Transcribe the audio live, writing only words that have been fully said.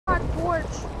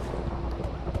torch.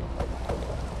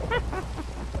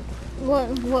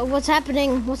 What's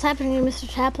happening? What's happening, Mr.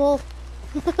 Tadpole?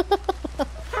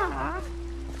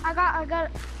 I got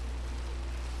it.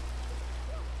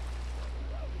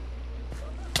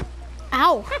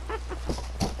 Ow!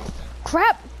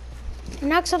 Crap! I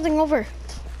knocked something over.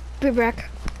 Be back.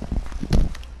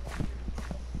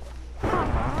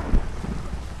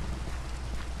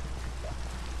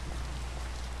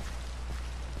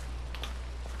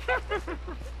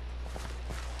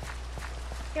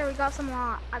 Here, we got some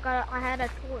I had a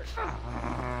torch.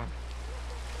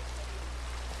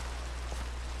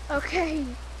 Okay.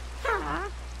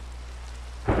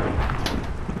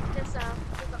 Just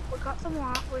we got some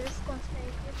light. We're just gonna stay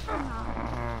here for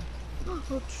now.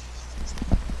 Oh, Jesus.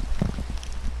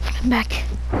 I'm back.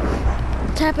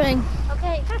 What's happening?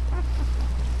 Okay.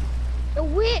 The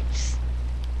witch.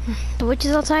 The witch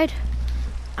is outside.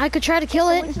 I could try to kill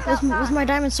it with my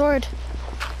diamond sword.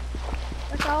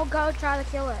 Let's all go try to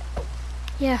kill it.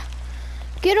 Yeah.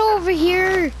 Get over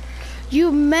here,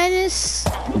 you menace.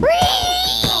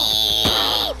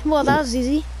 Well, that was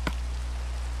easy.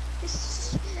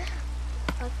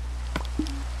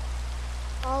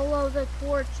 Follow the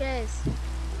torches.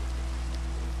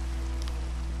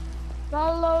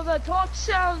 Follow the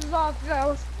torches of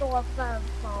those dolphins.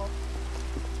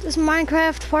 This is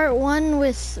Minecraft Part 1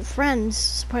 with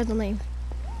friends, pardon.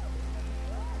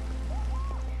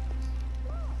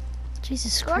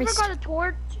 Jesus Christ. Whoever got a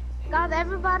torch, guys,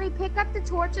 everybody pick up the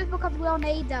torches because we'll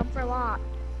need them for a lot.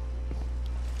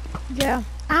 Yeah.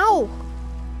 Ow!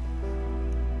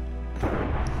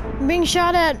 I'm being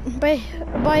shot at by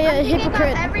a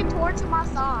hypocrite. Up every torch in my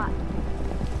side.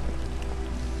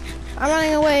 I'm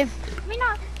running away. We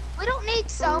don't need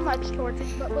so much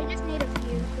torches, but we just need a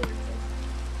few torches.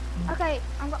 Okay,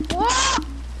 I'm going. Whoa!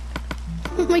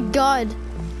 Oh my god.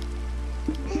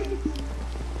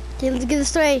 Okay, let's get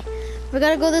this way. We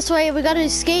gotta go this way. We gotta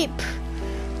escape.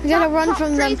 We gotta run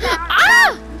from them.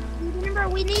 Ah! Remember,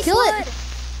 we need Kill wood. it.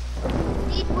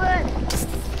 We need wood.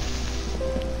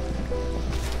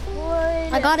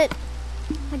 Wood. I got it.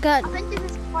 I think this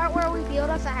is the part where we build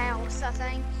us a house, I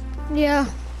think. Yeah.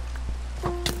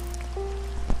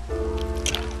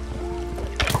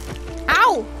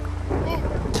 Ow!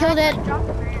 Killed it.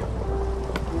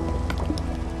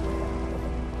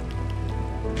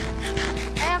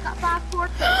 Hey, I got 5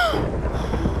 torches.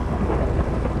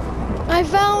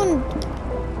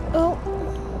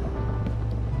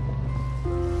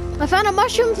 I found a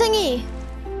mushroom thingy.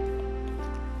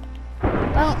 I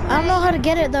don't know how to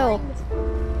get it though.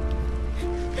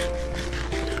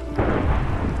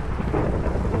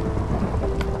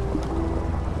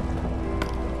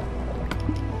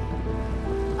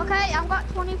 Okay, I've got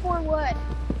 24 wood.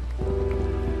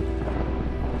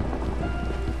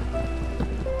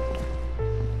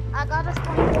 I got us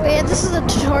 24. But yeah, this is a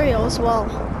tutorial as well.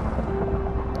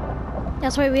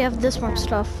 That's why we have this much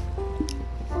stuff.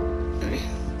 Okay,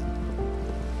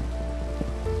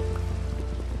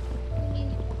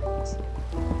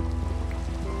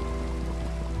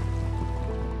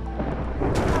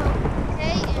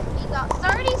 and we got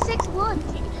 36 wood.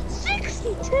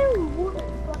 62 wood.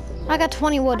 I got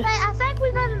 20 wood. Okay, I think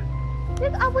we got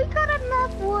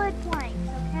enough wood planks,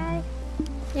 okay?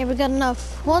 Yeah, we got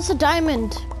enough. What's a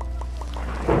diamond?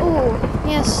 Oh,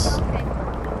 yes. Okay,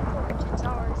 torch, it's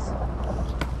ours.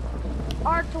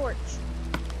 Our torch.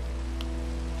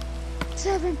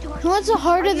 7 torches. What's the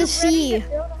heart of the sea?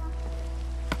 Build a house?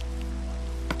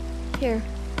 Here.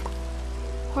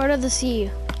 Heart of the sea.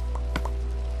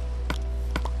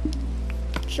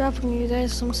 Dropping you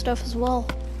guys some stuff as well.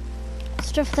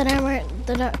 Stuff that I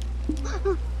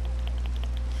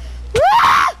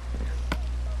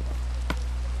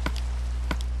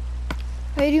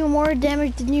I do more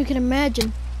damage than you can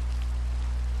imagine.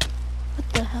 What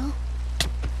the hell?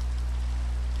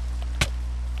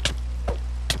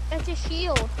 It's a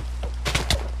shield.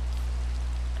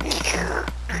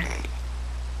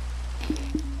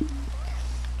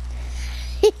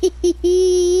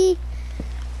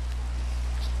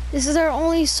 This is our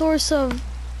only source of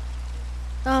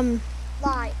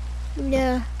Light.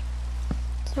 yeah.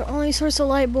 It's our only source of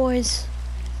light, boys.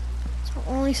 It's our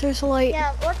only source of light.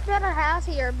 Yeah, let's build a house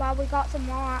here, Bob. We got some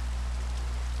light.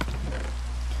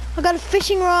 I got a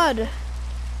fishing rod.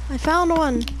 I found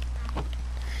one.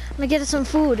 I'm gonna get some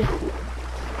food.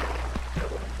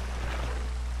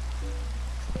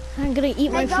 I'm gonna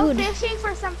eat my go food. fishing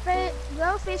for some fish.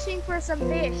 Go fishing for some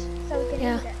fish so we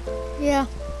can eat it. Yeah.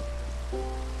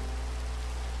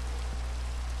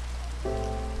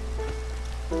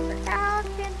 We're out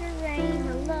in the rain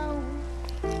alone,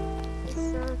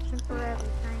 searching for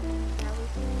everything that we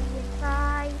can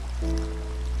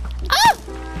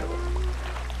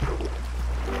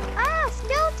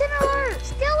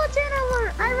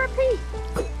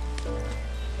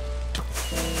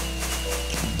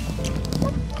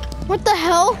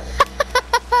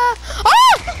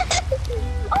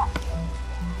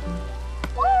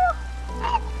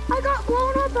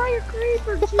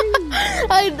for cheese.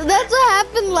 That's what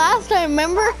happened last time,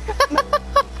 remember?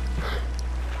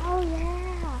 Oh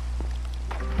yeah.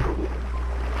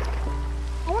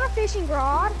 I want a fishing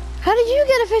rod. How did you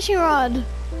get a fishing rod?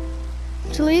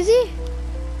 Too lazy?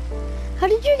 How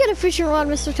did you get a fishing rod,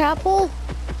 Mr. Tadpole?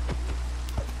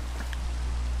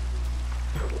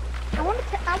 I want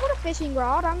a fishing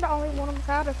rod. I'm the only one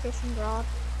without a fishing rod.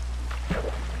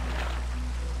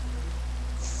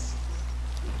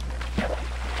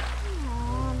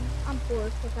 I'm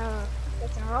bored without a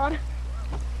fishing rod.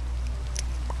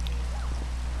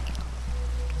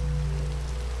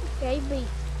 Okay, beef.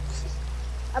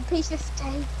 A piece of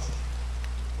steak.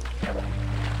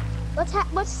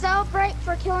 Let's celebrate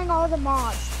for killing all the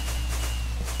mobs.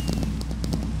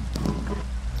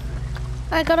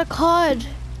 I got a cod.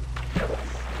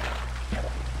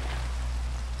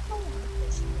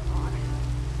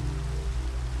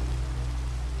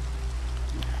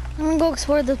 I'm gonna go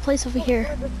explore this place over here.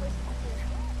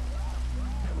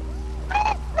 Run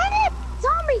it!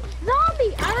 Zombie!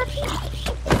 Zombie! I repeat.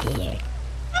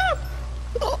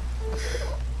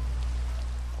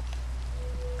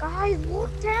 Guys,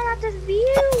 look down at this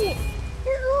view. It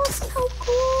looks so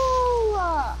cool.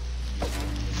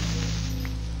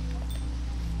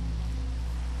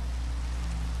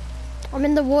 I'm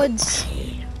in the woods.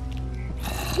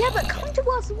 Yeah, but come to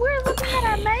us. We're looking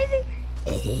at amazing.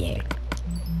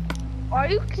 Are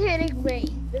you kidding me?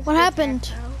 What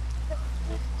happened?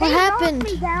 What happened?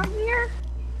 He knocked me down here.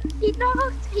 He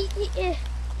knocked.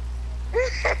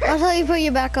 I'll tell you, put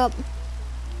you back up.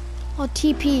 I'll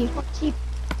TP.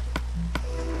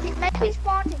 Make me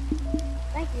spawn.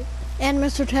 Thank you. And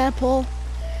Mr. Tadpole.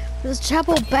 Mr.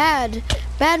 Tadpole, bad.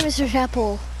 Bad, Mr.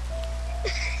 Tadpole.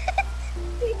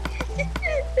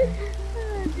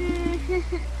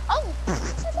 Oh!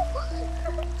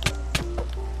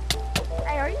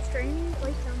 Hey, are you streaming?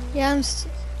 Please tell me. Yeah,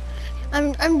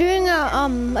 I'm doing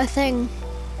a thing.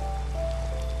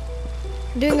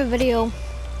 I'm doing a video.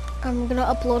 I'm gonna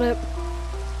upload it.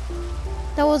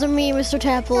 That wasn't me, Mr.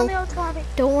 Tadpole.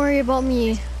 Don't worry about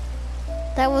me.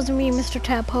 That wasn't me, Mr.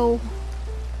 Tadpole.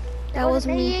 That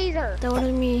wasn't me. Either. That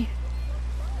wasn't me.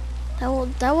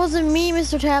 That wasn't me,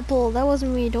 Mr. Tadpole. That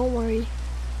wasn't me. Don't worry.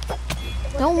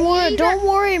 Don't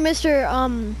worry, Mr.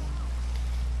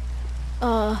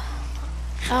 I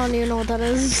don't even know what that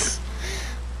is.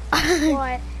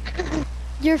 What?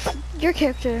 Your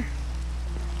character.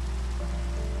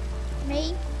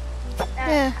 Me?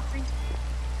 Yeah.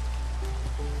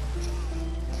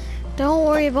 Don't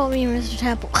worry about me, Mr.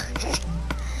 Tadpole.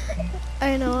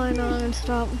 I know, I'm gonna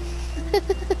stop.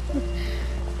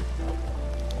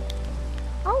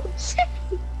 Oh shit!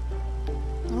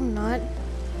 I'm not.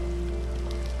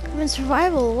 I'm in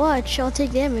survival. Watch, I'll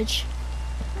take damage.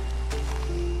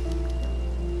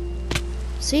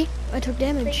 See? I took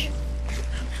damage.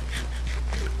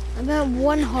 I'm at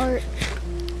 1 heart.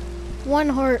 1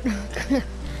 heart.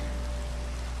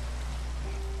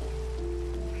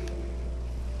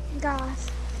 Guys,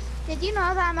 did you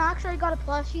know that I'm actually got a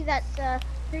plushie that's a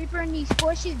creeper and you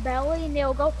squish his belly and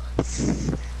they'll go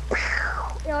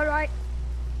it'll like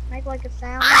make like a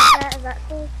sound like that. Is that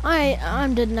cool?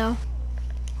 I'm dead now.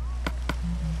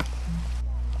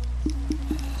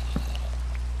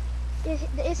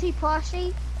 Is he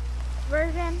plushie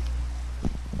version?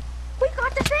 We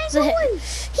got the same toy!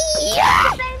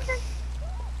 Yeah!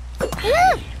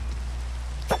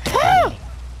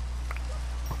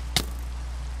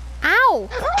 Ow!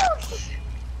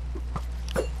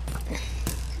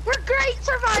 We're great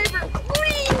survivors!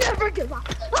 We never give up!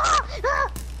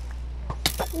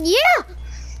 Yeah!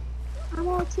 I'm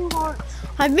on 2 hearts.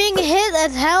 I'm being hit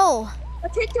as hell.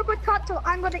 Potato.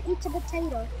 I'm gonna eat the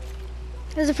potato.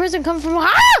 There's a person coming from.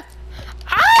 Ah!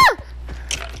 Ah!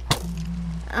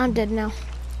 I'm dead now.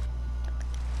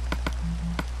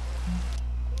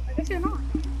 I guess you're not.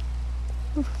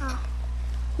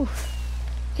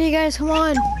 Okay, guys, come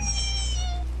on.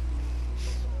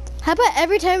 How about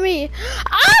every time we?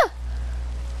 Ah!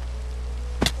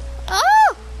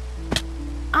 Oh!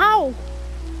 Ow!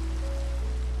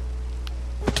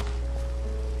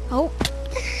 Oh.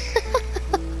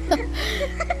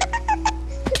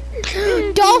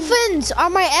 Dolphins are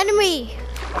my enemy.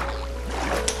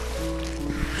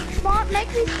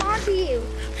 Make me spawn to you.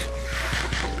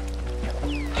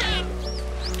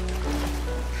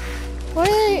 What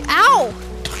are they? Ow!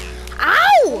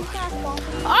 Ow!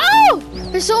 Oh!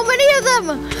 There's so many of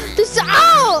them. This.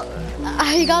 Ow!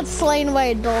 I got slain by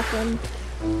a dolphin.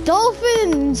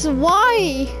 Dolphins,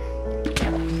 why?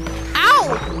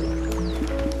 Ow!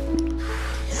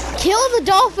 Kill the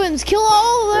dolphins. Kill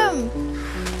all of them.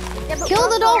 Yeah, Kill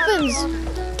the dolphins.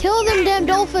 Kill them damn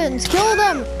dolphins. Kill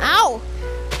them. Ow.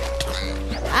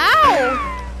 Ow.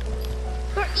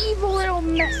 They're evil little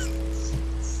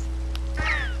messes.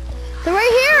 They're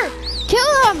right here.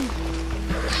 Kill them.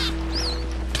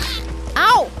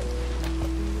 Ow.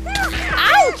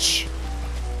 Ouch.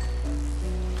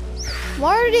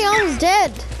 Why are they almost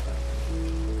dead?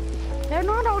 They're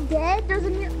not all dead. There's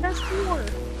 4.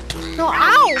 No,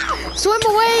 ow. Swim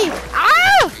away.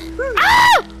 Ah.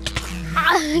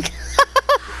 Ah.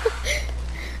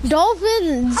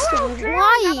 Dolphins.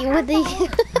 Why would they?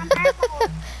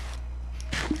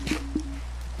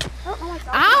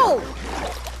 Ow!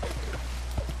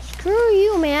 Screw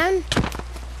you, man.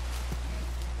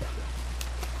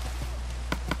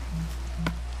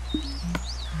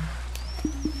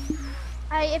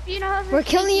 Hey, if you know, We're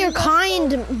killing your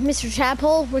kind, Mr.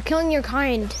 Tadpole. We're killing your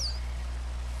kind.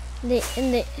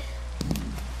 Yay!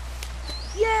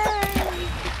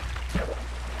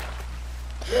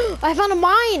 I found a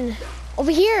mine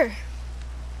over here.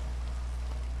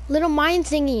 Little mine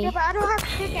thingy. Yeah, but I don't have a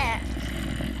pickaxe.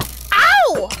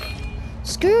 Ow!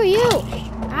 Screw you.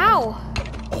 Ow.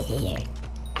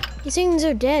 These things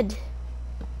are dead.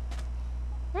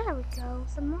 There we go.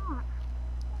 Some more.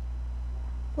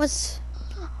 What's...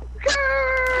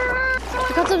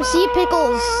 I got some sea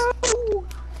pickles.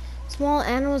 Small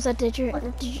animals that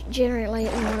generate light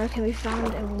and water can be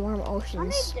found in warm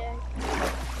oceans.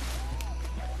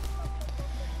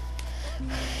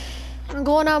 I'm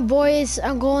going up, boys.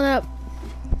 I'm going up.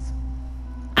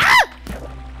 Ah!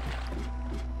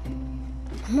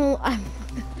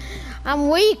 I'm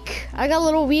weak. I got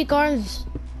little weak arms,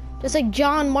 just like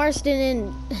John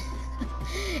Marston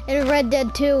in Red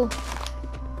Dead 2.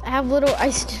 I have little.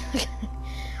 I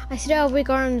still have weak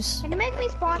arms. Can you make me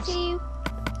spawn to you?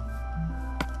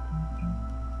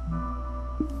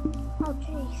 Oh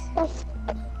jeez.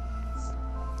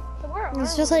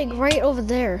 It's just like right over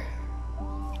there.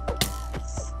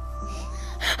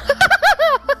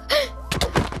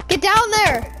 Get down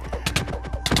there!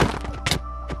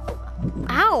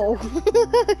 Ow!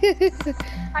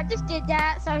 I just did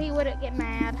that so he wouldn't get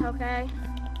mad, okay?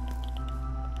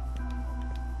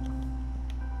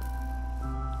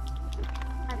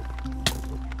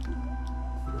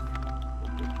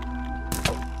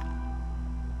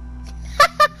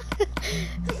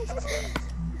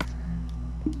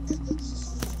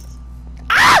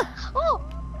 Ah! Oh!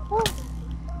 Oh!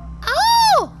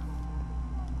 Oh!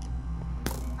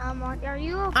 Are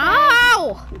you okay?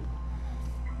 Ow!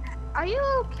 Are you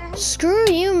okay? Screw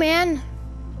you, man.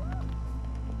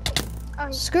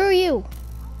 Oh, Screw you.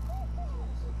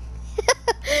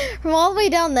 From all the way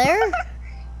down there?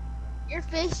 You're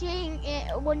fishing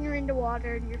when you're in the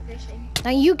water and you're fishing.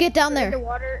 Now you get down In the there.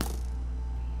 water.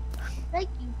 Thank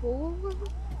you, fool.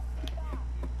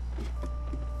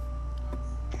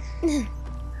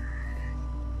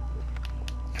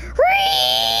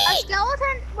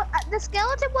 The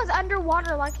skeleton was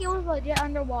underwater, like he was legit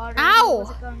underwater.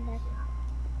 Ow!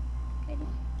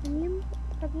 Can you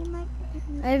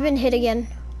I've been hit again.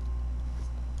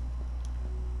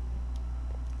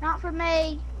 Not for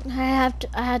me. I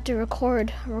had to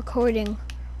record. I'm recording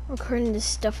this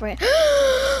stuff right.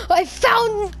 I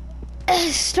found a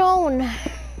stone.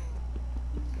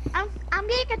 I'm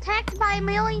getting attacked by a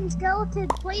million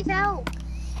skeletons. Please help.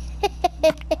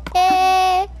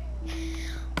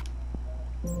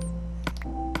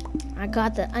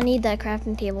 I need that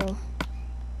crafting table.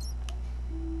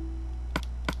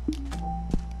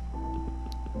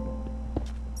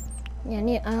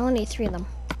 Yeah, I only need 3 of them.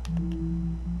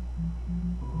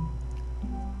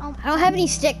 Oh. I don't have any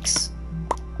sticks.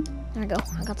 There we go.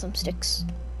 I got some sticks.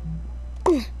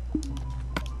 Hey,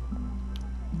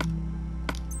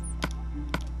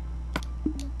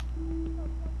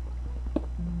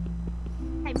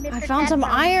 Mr. I found some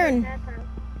Tadpole, iron.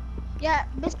 Yeah,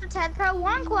 Mr. Tadpole,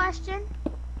 one question.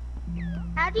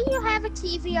 How do you have a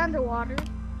TV underwater?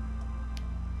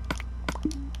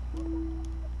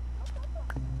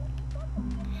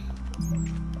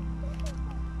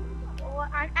 Well,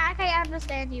 I can't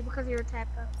understand you because you're a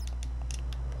Tadpole.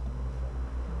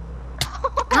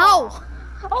 Ow!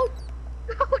 Oh,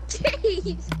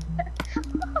 jeez.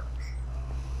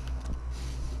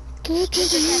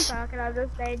 Mr. Tadpole, I can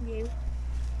understand you.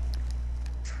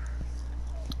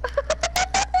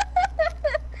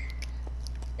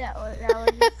 That was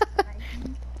just funny.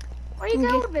 Where are you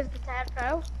going, Mr.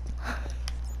 Tadpole?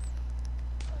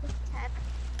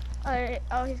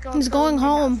 Oh, he's going. He's going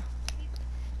home.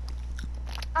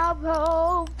 I'll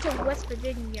go to West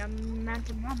Virginia,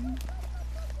 Mountain Mom.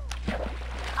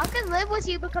 I can live with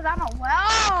you because I'm a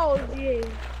well, gee.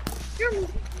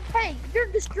 Hey,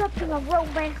 you're disrupting a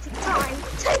romantic time.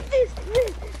 Take this.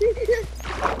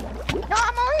 No,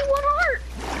 I'm only one heart.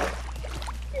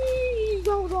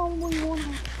 Goes only one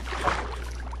heart.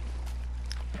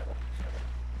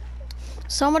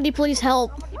 Somebody please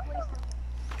help.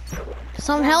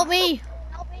 Someone help me.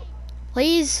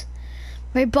 Please.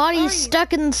 My body is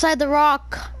stuck inside the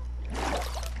rock.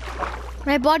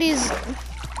 My body's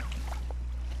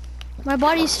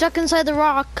stuck inside the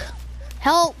rock.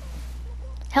 Help.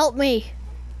 Help me.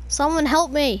 Someone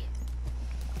help me.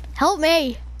 Help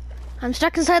me. I'm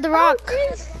stuck inside the rock.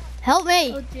 Help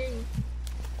me.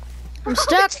 I'm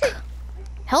stuck.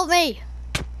 Help me.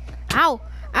 Ow.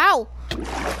 Ow.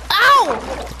 Ow.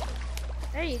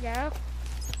 There you go.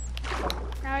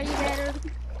 Now are you better?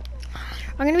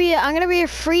 I'm gonna be a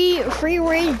free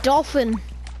range dolphin.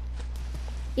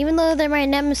 Even though they're my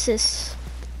nemesis,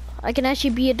 I can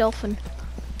actually be a dolphin.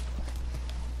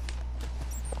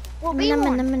 Well, be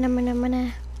one.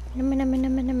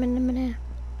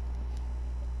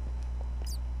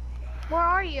 Where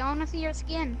are you? I wanna see your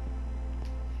skin.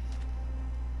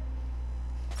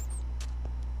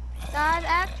 Guys,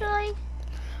 actually,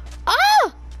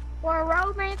 Oh! for a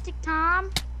romantic time.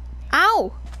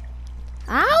 Ow!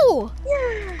 Ow!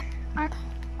 Yeah.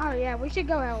 Oh yeah, we should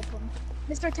go help him.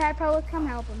 Mr. Tadpoles, come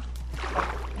help him.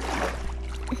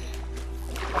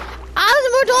 Ah,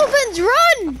 there's more dolphins!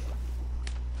 Run!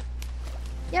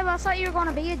 Yeah, but I thought you were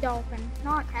gonna be a dolphin,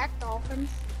 not attack dolphins.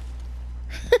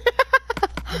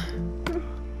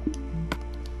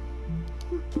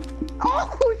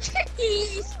 Oh,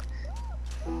 jeez!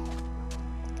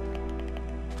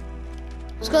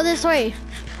 Let's go this way.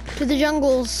 To the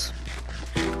jungles.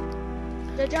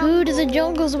 The jungle, Who to the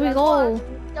jungles we go?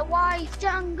 The wise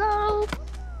jungle.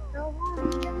 The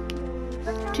wise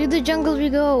jungle. To the jungles we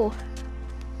go.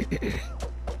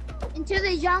 Into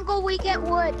the jungle we get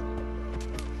wood.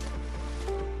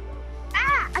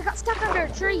 Ah! I got stuck under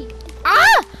a tree.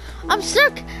 Ah! I'm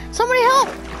stuck! Somebody help!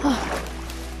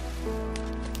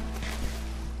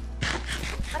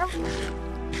 I don't...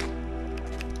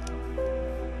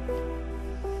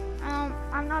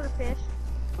 I'm not a fish.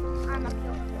 I'm a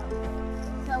fish.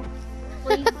 So,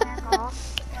 please back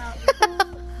off.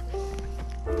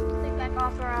 Please back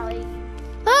off or I'll eat you.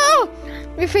 Oh!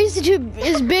 Your face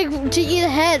is big to eat a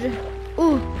head.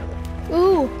 Ooh.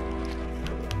 Ooh.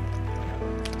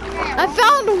 Okay, I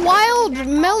found wild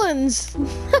melons.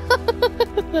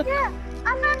 yeah, I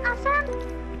found,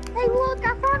 hey look,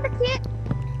 I found a kit.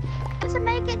 Just to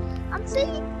make it,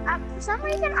 for some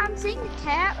reason I'm seeing a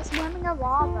cat swimming in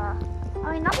lava.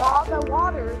 I mean, not lava,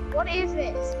 water. What is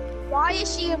this? Why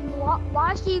is she in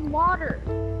water?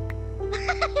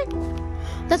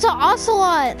 That's an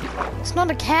ocelot. It's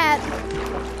not a cat.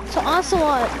 It's an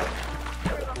ocelot. I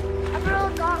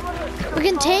really got what it's We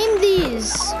can tame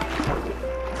these.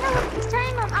 Yeah, let's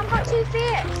tame them. I've got 2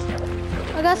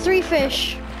 fish. I got 3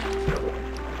 fish.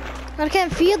 I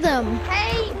can't feed them.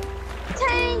 Tame!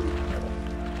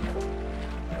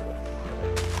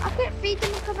 I can't feed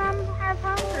them because I have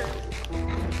hunger.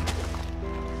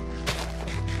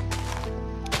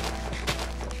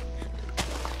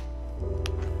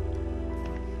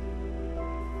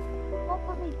 What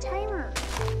would be tamer?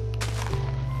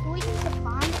 Do we need to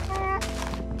find a cat?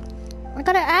 I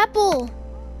got an apple.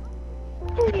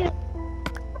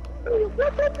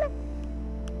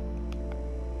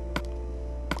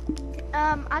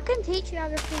 I can teach you how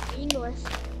to speak English,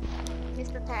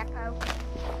 Mr. Taco.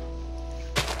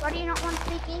 Why do you not want to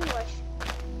speak English?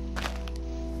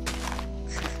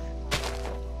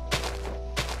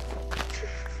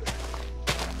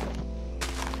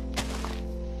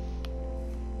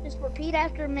 Just repeat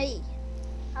after me.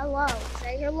 Hello.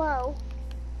 Say hello.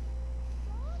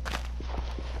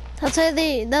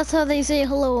 That's how they say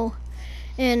hello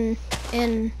and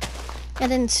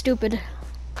then stupid.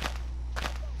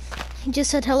 He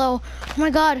just said hello. Oh my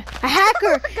god, a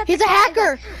hacker! He's a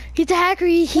hacker! He's a hacker.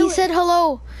 He said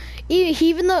hello.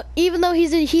 Even though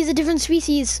he's a different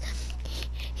species.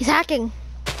 He's hacking.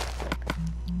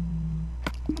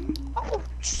 Oh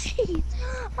jeez.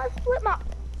 I flipped my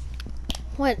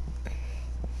What?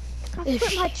 I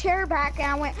put my chair back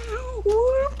and I went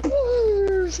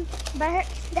whoopers back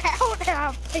down and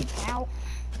I freaked out.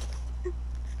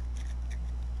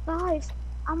 Guys,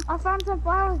 I found some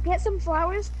flowers. Get some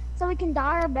flowers so we can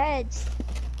dye our beds.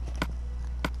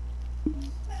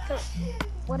 So,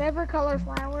 whatever color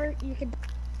flower you can.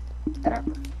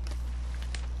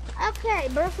 Okay,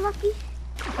 Birth Lucky.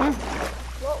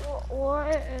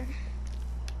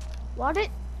 What it?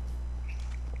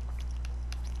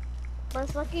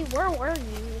 Birth Lucky, where were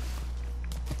you?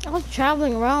 I was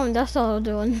traveling around. That's all I was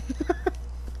doing.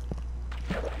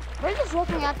 We're just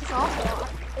looking at this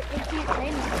ocelot. It can't say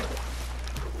anything.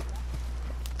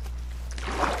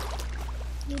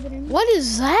 What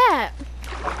is that?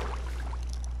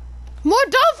 More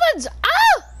dolphins!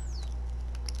 Ah!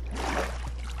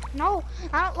 No,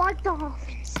 I don't like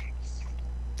dolphins.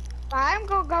 I'm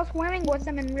gonna go swimming with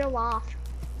them in real life.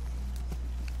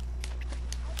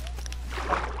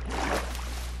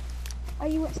 Oh,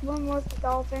 you went swimming with the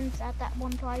dolphins at that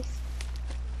one place?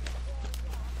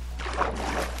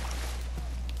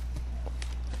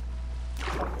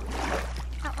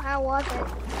 How was it?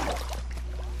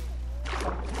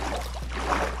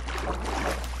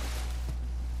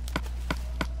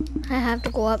 I have to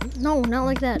go up. No, not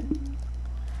like that.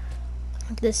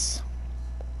 Like this.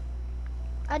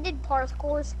 I did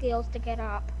parkour skills to get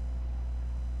up.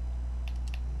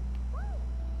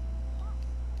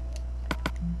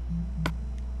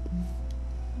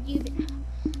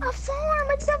 A farm!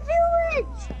 It's a village!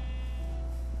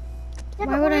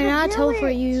 Why would I not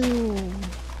teleport you?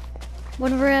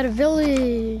 When we're at a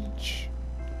village.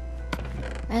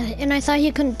 And I thought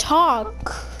he couldn't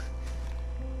talk.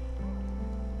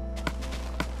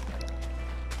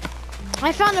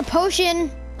 I found a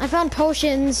potion. I found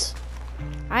potions.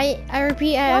 I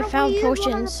repeat, I found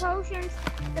potions. One of the potions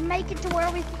to make it to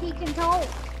where he can talk.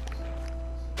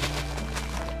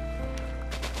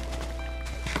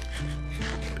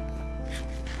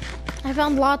 I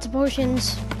found lots of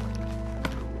potions.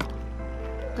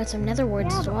 Got some nether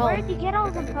warts as well. Where did you get all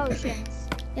the potions?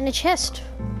 In a chest.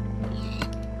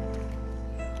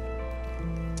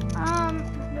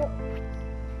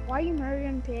 Why are you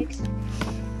murdering pigs?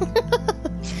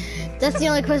 That's the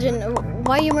only question.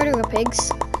 Why are you murdering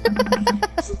pigs?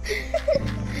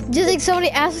 Do you think somebody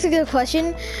asks a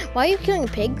question? Why are you killing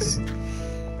pigs?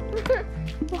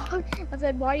 I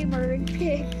said, why are you murdering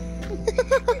pigs?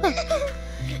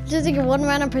 Do you think if one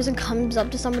random person comes up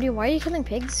to somebody, why are you killing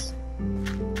pigs?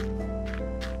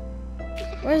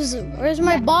 Where's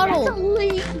my bottle? That's a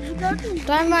leak.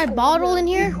 Do I have my bottle in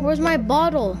here? Where's my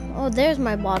bottle? Oh, there's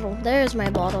my bottle. There's my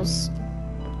bottles.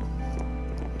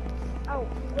 Oh,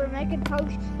 we're making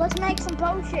potions. Let's make some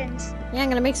potions. Yeah, I'm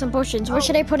gonna make some potions. What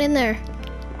should I put in there?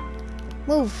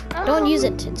 Move. Don't use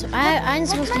it. I'm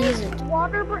supposed to use it.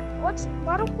 Water.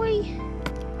 Why do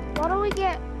we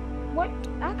get? What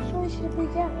actually should we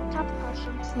get? What type of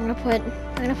potions? I'm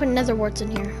gonna put nether warts in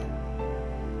here.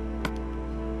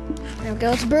 There we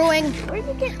go. It's brewing. Where did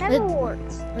you get nether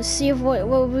warts? Let's see if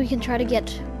what we can try to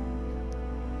get.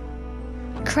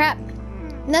 Crap.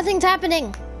 Nothing's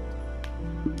happening.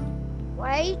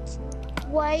 Wait.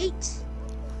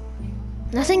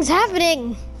 Nothing's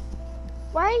happening.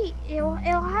 Wait. It'll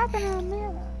happen in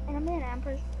a minute. I'm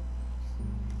pretty.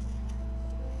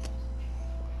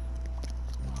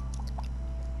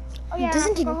 Oh yeah.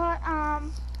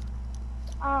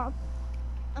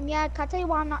 Yeah, can I tell you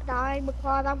why I'm not dying?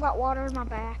 Because I've got water in my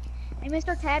back. Hey,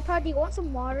 Mr. Tadpole, do you want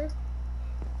some water?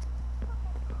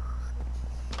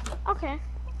 Okay.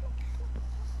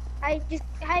 Hey,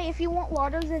 if you want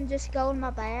water, then just go in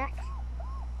my back.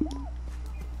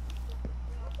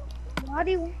 Why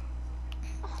do you?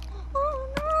 Oh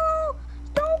no!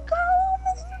 Don't go,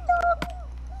 Mr. Doggy!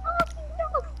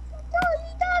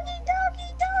 Doggy!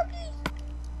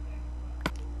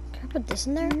 Can I put this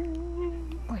in there?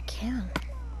 Oh, I can.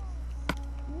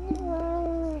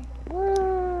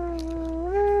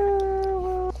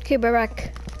 Okay, we're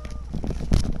back.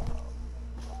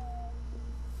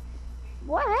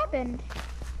 What happened?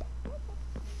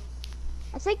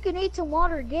 I think you need some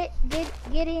water. Get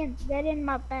in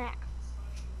my back.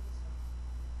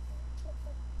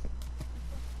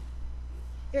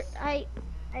 Hey,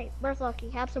 Birth Lucky,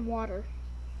 have some water.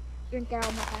 Drink it out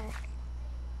of my back.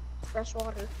 Fresh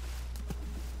water.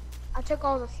 I took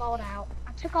all the salt out.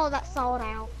 I took all that salt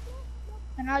out.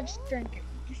 And I just drink it.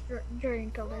 Just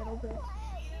drink a little bit.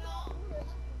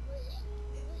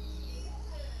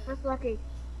 Birth Lucky.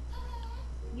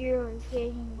 You're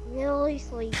getting really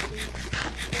sleepy.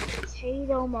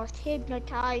 Potato must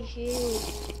hypnotize you.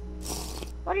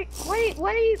 What are you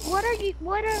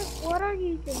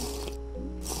doing?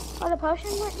 Oh, the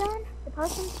potion went done? The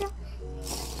potion's done?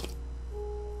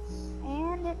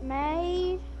 And it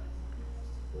made...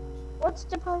 What's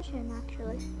the potion,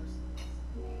 actually?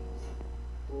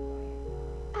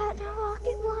 I don't like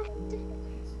it like this.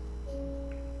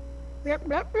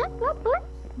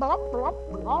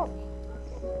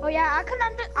 Oh yeah,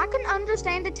 I can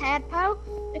understand the tadpole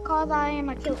because I am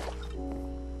a killer.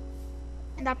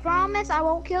 And I promise I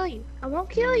won't kill you. I won't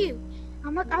kill you.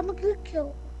 I'm a good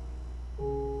killer.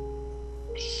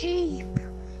 Sheep.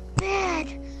 Bad.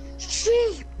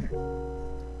 Sheep.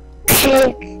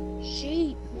 Pig.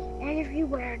 Sheep.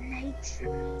 everywhere in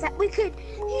nature that we could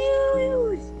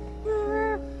use.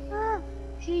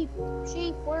 Sheep,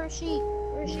 sheep, where are sheep?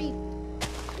 Where are sheep?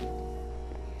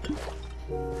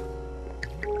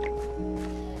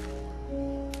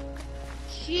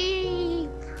 Sheep.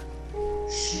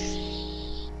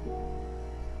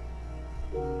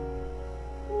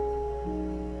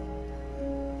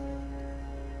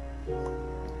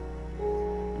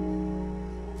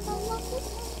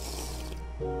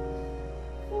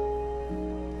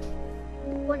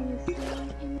 When you see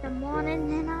in the morning,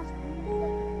 then I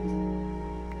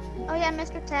oh yeah,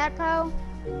 Mr. Tadpole.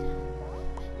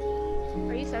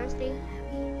 Are you thirsty?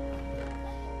 Okay.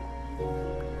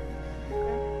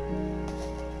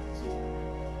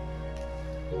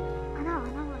 I know.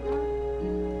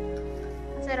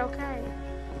 I said okay.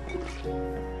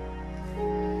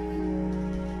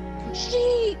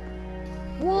 Sheep!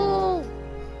 Wool!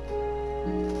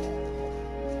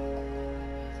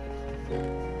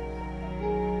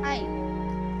 Hey.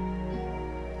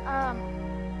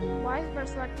 Why is there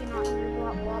selecting not in your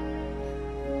block block?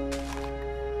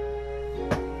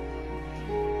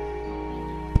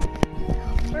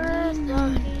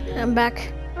 I'm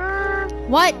back.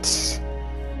 What?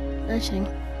 Nothing.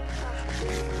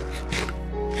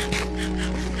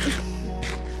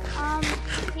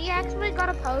 He actually got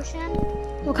a potion.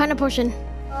 What kind of potion?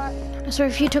 So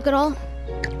if you took it all?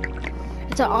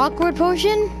 It's an awkward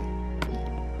potion?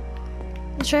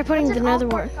 Let's try putting What's an another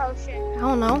awkward one. potion? I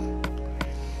don't know.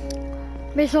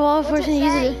 Base of all potion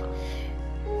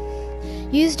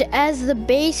used as the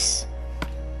base.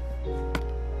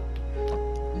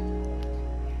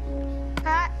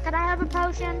 Could I have a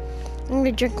potion? I'm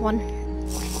gonna drink one.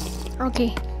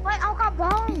 Okay. Wait, I got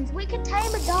bones. We can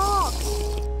tame a dog.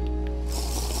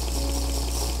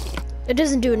 It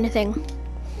doesn't do anything.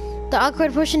 The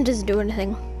awkward potion doesn't do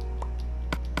anything.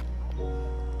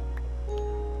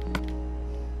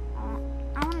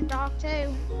 I want a dog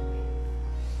too.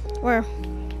 Where?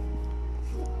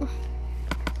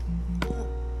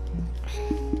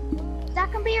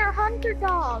 That can be our hunter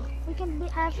dog. We can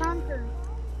have hunter.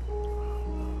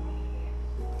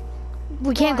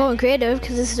 We can't go in creative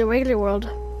because this is a regular world.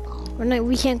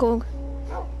 We can't go.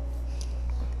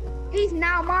 He's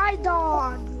now my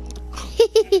dog.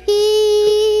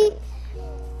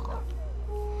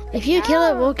 If you kill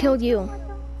it, we'll kill you.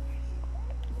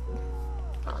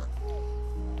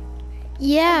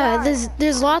 Yeah,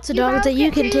 there's lots of dogs that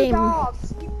you can tame.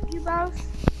 Dogs. You both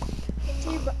get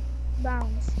 2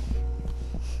 bones.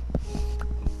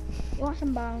 You want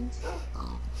some bones?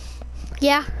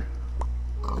 Yeah.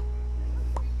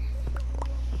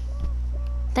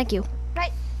 Thank you.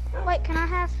 Wait, can I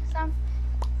have some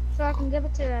so I can give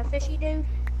it to the fishy dude?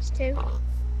 It's 2.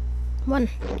 1.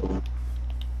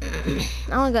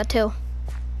 I only got 2.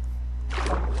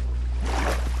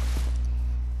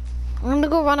 I'm gonna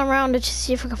go run around to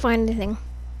see if I can find anything.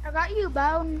 I got you a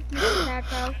bone, Mr.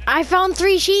 Tadpole. I found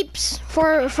 3 sheeps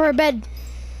for a bed.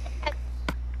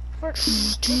 But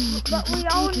we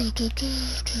only...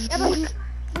 Yeah, but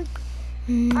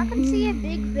I can see a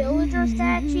big villager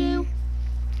statue.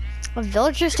 A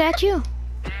villager statue?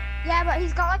 Yeah, but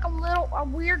he's got like a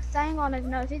weird thing on his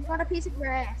nose. He's got a piece of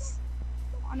grass.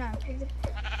 Oh no.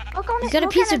 He's got a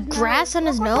piece of grass on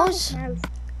his nose?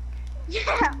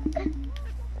 Yeah.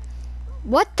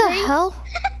 What the hell?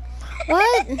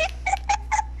 What?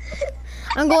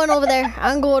 I'm going over there.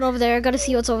 I gotta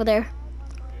see what's over there.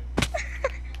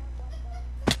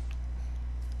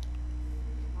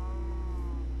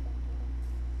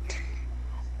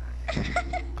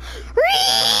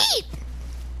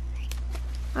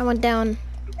 I went down.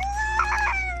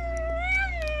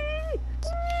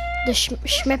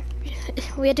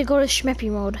 We had to go to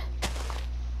Schmeppy mode.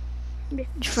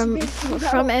 From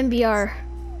MBR.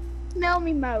 Smell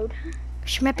me mode.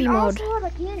 Schmeppy mode.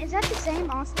 Ocelot again? Is that the same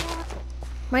ocelot?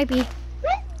 Might be.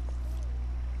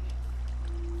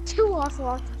 2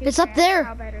 ocelots. It's up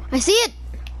there. I see it.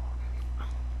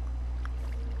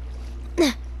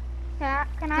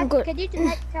 Could you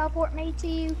teleport me to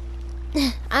you?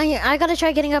 I gotta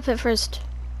try getting up it first.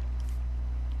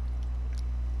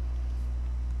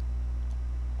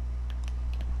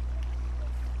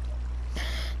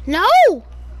 No!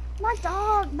 My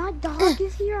dog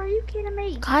is here. Are you kidding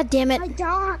me? God damn it. My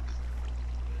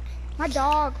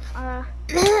dog.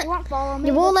 You won't follow me.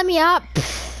 It won't let me up.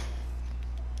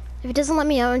 If it doesn't let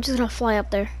me up, I'm just gonna fly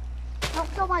up there.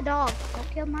 Don't kill my dog. Don't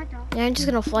kill my dog. Yeah, I'm just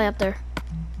gonna fly up there.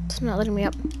 It's not letting me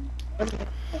up.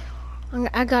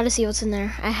 I gotta see what's in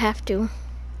there. I have to.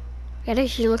 It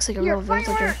actually looks like a real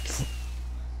villager.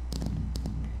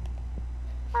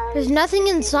 There's nothing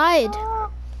inside.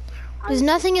 There's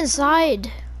nothing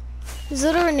inside. There's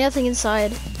literally nothing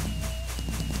inside.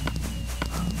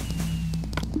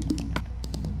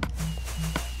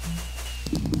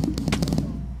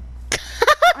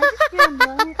 I did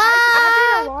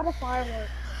a lot of fireworks.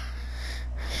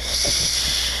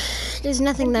 There's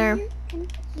nothing there.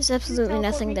 There's absolutely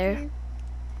nothing there.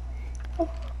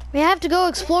 We have to go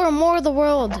explore more of the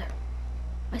world.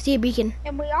 I see a beacon.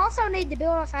 And we also need to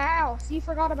build us a house. You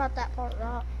forgot about that part,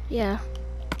 right? Yeah.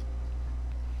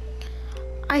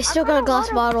 I still got a glass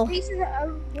bottle.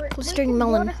 Blistering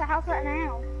melon. Build us a house right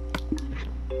now.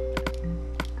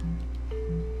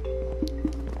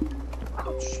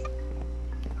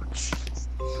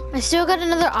 I still got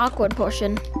another awkward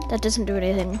potion. That doesn't do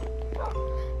anything.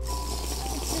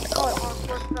 It's just called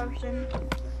awkward potion.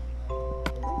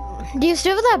 Do you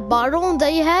still have that bottle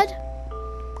that you had?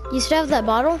 You still have that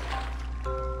bottle?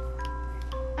 Oh,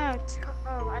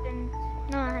 I didn't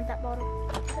know I had that bottle.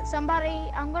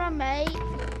 Somebody, I'm gonna make.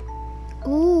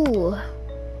 Ooh.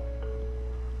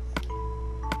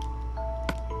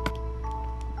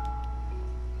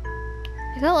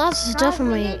 I got lots of stuff in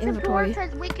my inventory.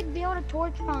 We could build a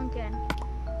torch pumpkin.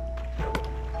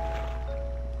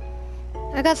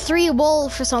 I got 3 wool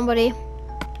for somebody.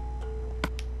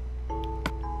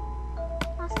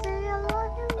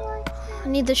 I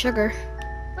need the sugar.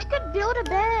 We could build a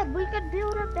bed. We could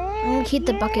build a bed. I'm gonna keep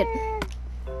the bucket.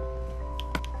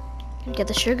 Gonna get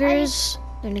the sugars.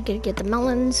 Then I'm gonna get the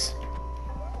melons.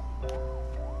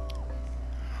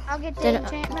 I'll get the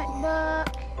enchantment book.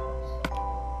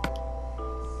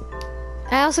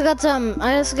 I also got some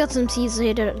seeds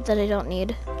that I don't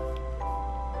need.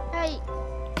 Hey,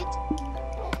 it's.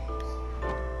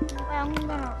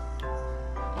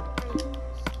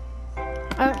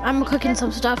 Well, I'm cooking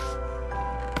some stuff.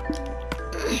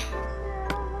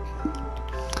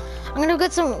 I'm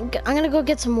gonna go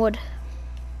get some wood.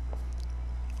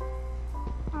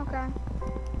 Okay.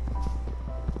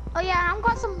 Oh yeah, I've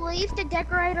got some leaves to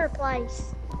decorate our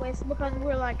place with because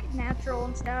we're like natural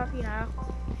and stuff, you know.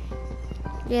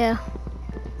 Yeah.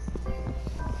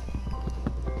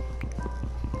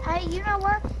 Hey, you know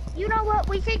what? You know what?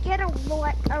 We could get a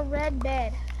red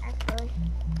bed, actually.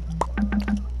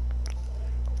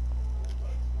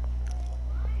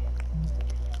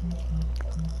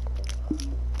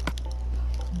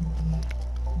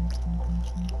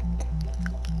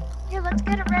 Yeah, let's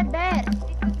get a red bed.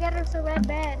 We could get us a red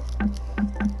bed.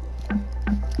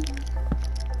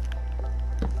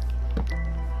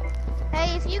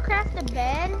 Hey, if you craft a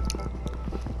bed,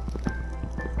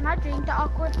 can I drink the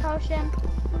awkward potion?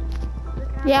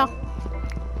 Yeah.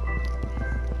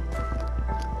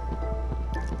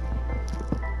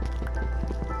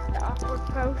 The awkward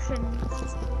potion.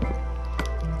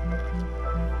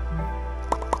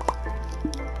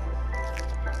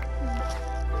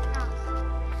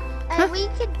 Hey, we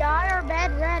could dye our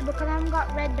bed red because I haven't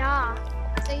got red dye.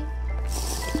 See?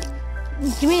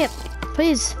 Give me it,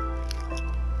 please.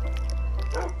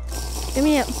 Give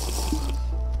me it,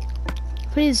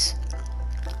 please.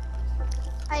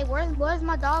 Hey, where's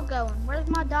my dog going? Where's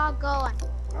my dog going?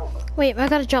 Wait, I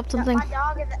gotta drop something. My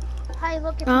dog is. Hey,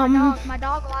 look, it's my dog. My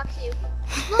dog likes you.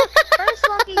 Look, first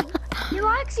Lucky, he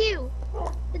likes you.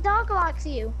 The dog likes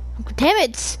you. Damn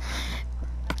it!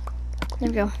 There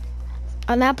we go.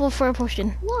 An apple for a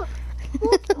potion. Look,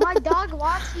 my dog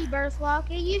likes you, Birth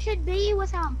Lucky. You should be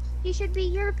with him. He should be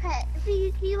your pet.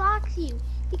 He likes you.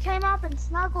 He came up and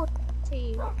snuggled to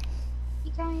you.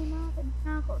 He came up and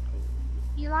snuggled to you.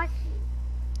 He likes you.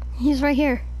 He's right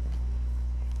here.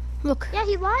 Look. Yeah,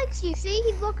 he likes you. See,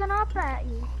 he's looking up at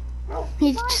you.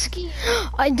 He just.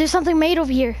 There's something made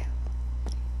over here.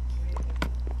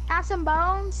 Have some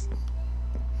bones.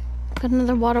 Got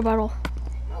another water bottle.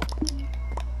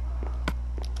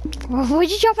 Where'd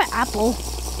you drop an apple?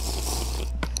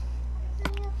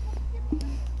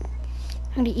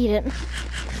 I'm gonna eat it.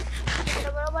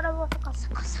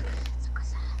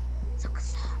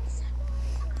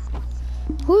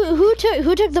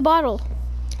 Who took the bottle?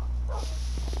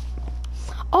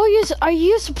 Oh, are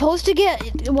you supposed to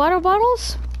get water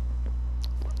bottles?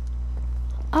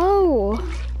 Oh,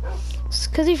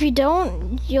 because if you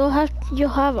don't, you'll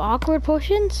have awkward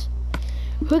potions.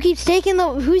 Who keeps taking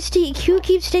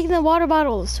the water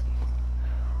bottles?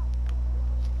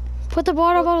 Put the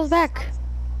water bottles back.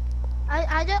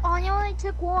 I only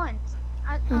took one.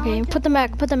 Okay, put them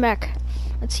back. Put them back.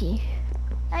 Let's see.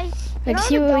 Hey, Let's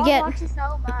see what we get. The dog likes you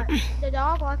so much. The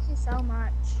dog likes you so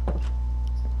much.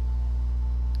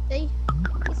 See?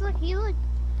 He look.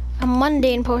 A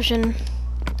mundane potion.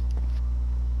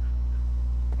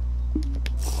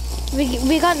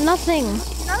 We got nothing.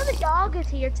 You know the dog is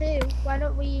here too. Why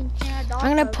don't we enchant a dog?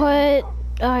 I'm gonna put.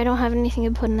 Oh, I don't have anything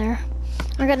to put in there.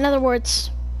 I got another words.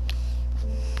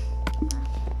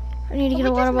 I need to get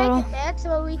a water bottle. Make a bed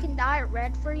so we can dye it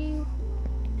red for you.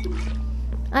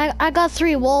 I got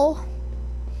 3 wool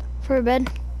for a bed.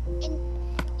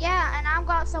 Yeah, and I've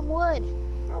got some wood.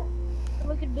 So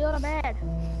we could build a bed.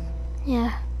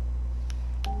 Yeah.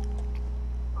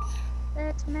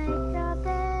 Let's make a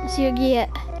bed. Let's see what you get.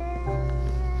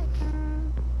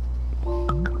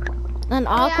 An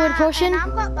awkward potion? And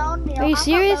I've got bone meal. Are you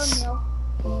serious?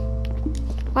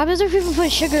 Why does there people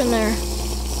put sugar in there?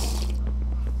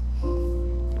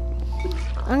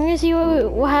 I'm gonna see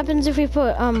what happens if we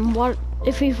put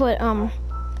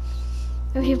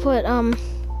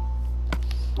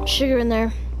sugar in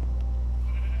there.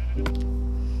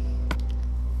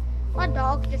 My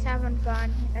dog's just having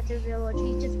fun at the village.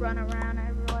 He's just running around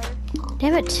everywhere.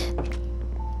 Damn it.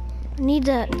 I need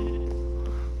that.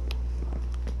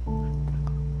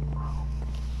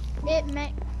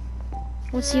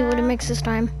 Let's see what it makes this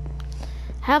time.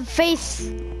 Have faith.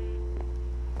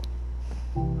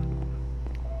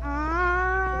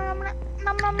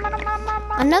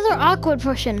 Another awkward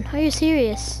potion. Are you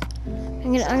serious?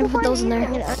 I'm gonna put those in there.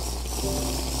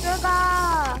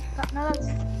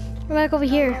 We're back over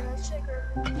here.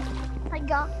 My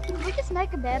God, can we just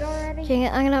make a bed already? Okay,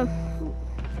 I'm gonna.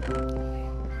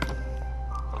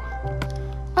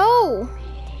 Oh,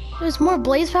 there's more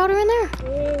blaze powder in there.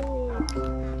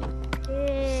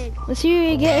 Let's see what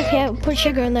you get if you put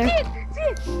sugar in there.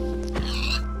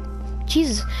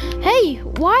 Jesus. Hey,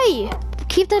 why?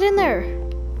 Keep that in there.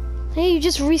 Hey, you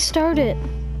just restart it.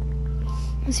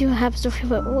 Let's see what happens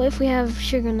if we have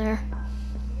sugar in there.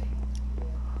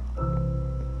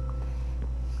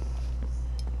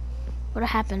 What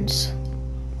happens?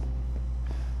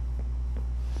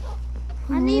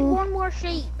 I need one more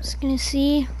sheep. Just gonna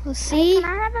see. Let's see.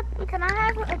 Can I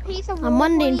have a piece of wool, a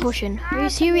mundane please? potion. Are you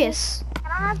serious? Can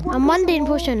I have one A piece mundane of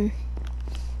wool? potion.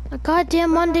 A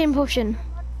goddamn mundane potion.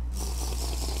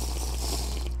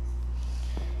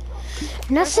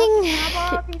 Nothing.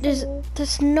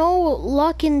 There's no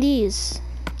luck in these.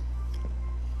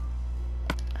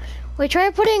 Wait, try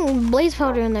putting blaze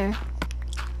powder in there.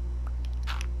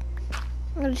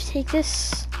 I'm gonna take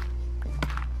this.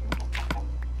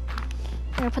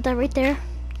 I'm gonna put that right there.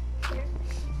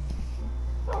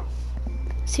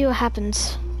 See what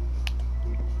happens.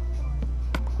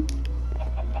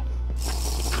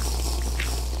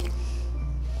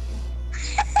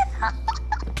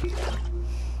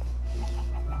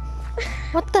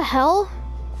 What the hell?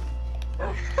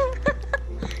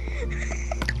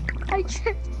 I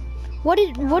tripped. What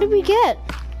did we get?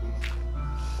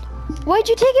 Why'd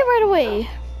you take it right away?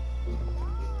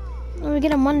 Let me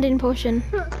get a mundane potion.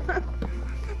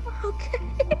 Okay.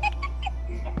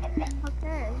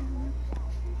 Okay.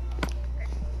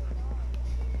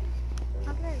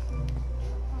 Okay.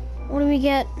 What do we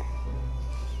get?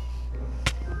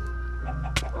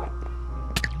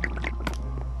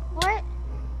 What?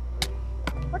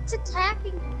 What's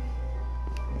attacking?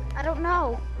 I don't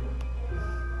know.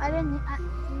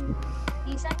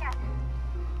 You said that.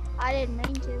 I didn't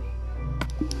mean to.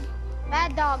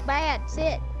 Bad dog, bad.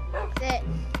 Sit. Sit.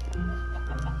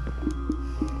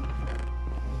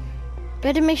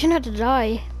 Better make sure not to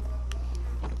die.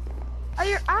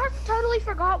 Oh, I totally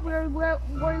forgot we weren't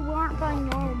playing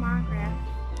normal Minecraft.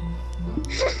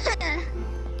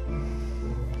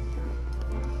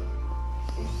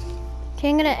 Okay,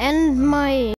 I'm gonna end my